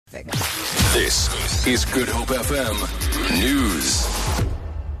This is Good Hope FM News.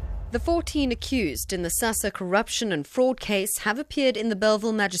 The 14 accused in the Sassa corruption and fraud case have appeared in the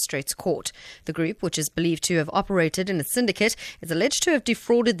Belleville magistrate's court. The group, which is believed to have operated in a syndicate, is alleged to have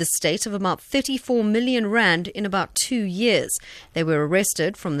defrauded the state of about 34 million rand in about 2 years. They were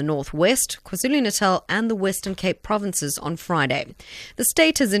arrested from the Northwest, KwaZulu-Natal and the Western Cape provinces on Friday. The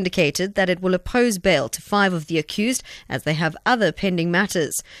state has indicated that it will oppose bail to 5 of the accused as they have other pending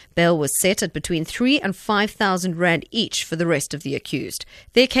matters. Bail was set at between 3,000 and 5,000 rand each for the rest of the accused.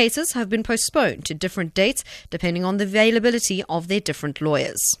 Their cases have been postponed to different dates depending on the availability of their different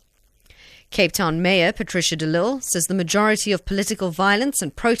lawyers. Cape Town Mayor Patricia de Lille says the majority of political violence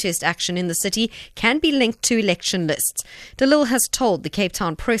and protest action in the city can be linked to election lists. De Lille has told the Cape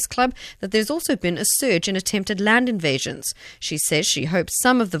Town Press Club that there's also been a surge in attempted land invasions. She says she hopes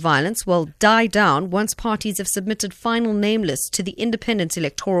some of the violence will die down once parties have submitted final name lists to the Independent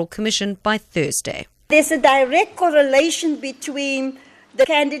Electoral Commission by Thursday. There's a direct correlation between the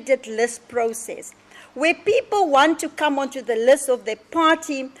candidate list process. Where people want to come onto the list of their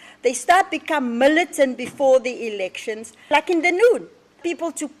party, they start become militant before the elections, like in the noon.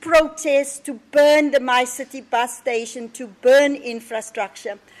 People to protest, to burn the My City bus station, to burn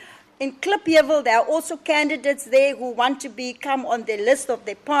infrastructure. In Belleville, there are also candidates there who want to become on the list of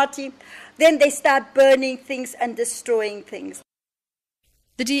their party. Then they start burning things and destroying things.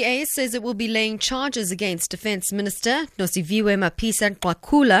 The DA says it will be laying charges against Defence Minister Nosiviwe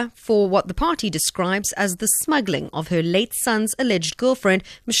Mapisa-Nqakula for what the party describes as the smuggling of her late son's alleged girlfriend,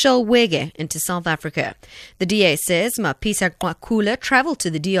 Michelle Wege, into South Africa. The DA says Mapisa-Nqakula travelled to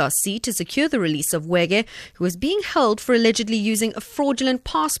the DRC to secure the release of Wege, who was being held for allegedly using a fraudulent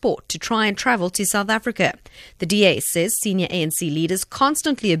passport to try and travel to South Africa. The DA says senior ANC leaders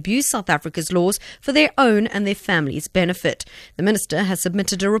constantly abuse South Africa's laws for their own and their families' benefit. The minister has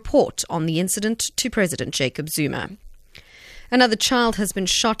submitted a report on the incident to President Jacob Zuma. Another child has been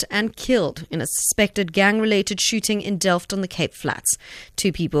shot and killed in a suspected gang-related shooting in Delft on the Cape Flats.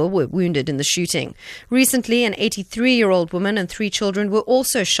 2 people were wounded in the shooting. Recently, an 83-year-old woman and 3 children were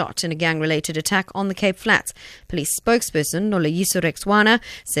also shot in a gang-related attack on the Cape Flats. Police spokesperson Noloyiso Rexwana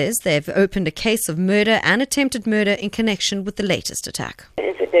says they've opened a case of murder and attempted murder in connection with the latest attack. The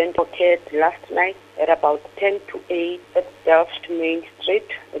incident occurred last night at about 10 to 8 at Delft Main Street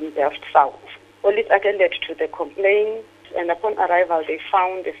in Delft South. Police attended to the complaint, and upon arrival they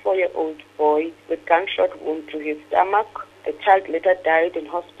found a 4-year-old boy with gunshot wound to his stomach. The child later died in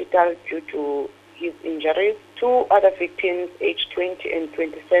hospital due to his injuries. 2 other victims, aged 20 and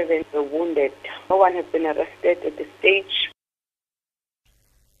 27, were wounded. No one has been arrested at this stage.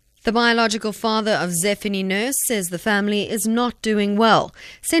 The biological father of Zephany Nurse says the family is not doing well.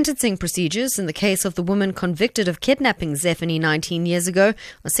 Sentencing procedures in the case of the woman convicted of kidnapping Zephany 19 years ago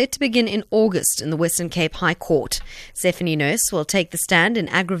are set to begin in August in the Western Cape High Court. Zephany Nurse will take the stand in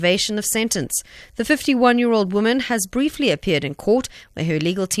aggravation of sentence. The 51-year-old woman has briefly appeared in court where her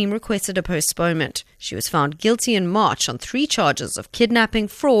legal team requested a postponement. She was found guilty in March on 3 charges of kidnapping,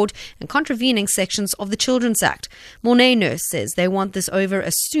 fraud and contravening sections of the Children's Act. Mornay Nurse says they want this over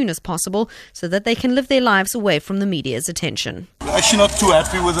as soon as possible so that they can live their lives away from the media's attention. We're actually not too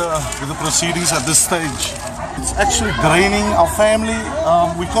happy with the proceedings at this stage. It's actually draining our family.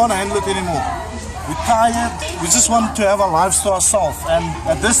 We can't handle it anymore. We're tired. We just want to have our lives to ourselves, and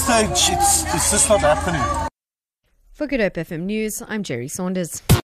at this stage it's just not happening. For Good Hope FM News, I'm Jerry Saunders.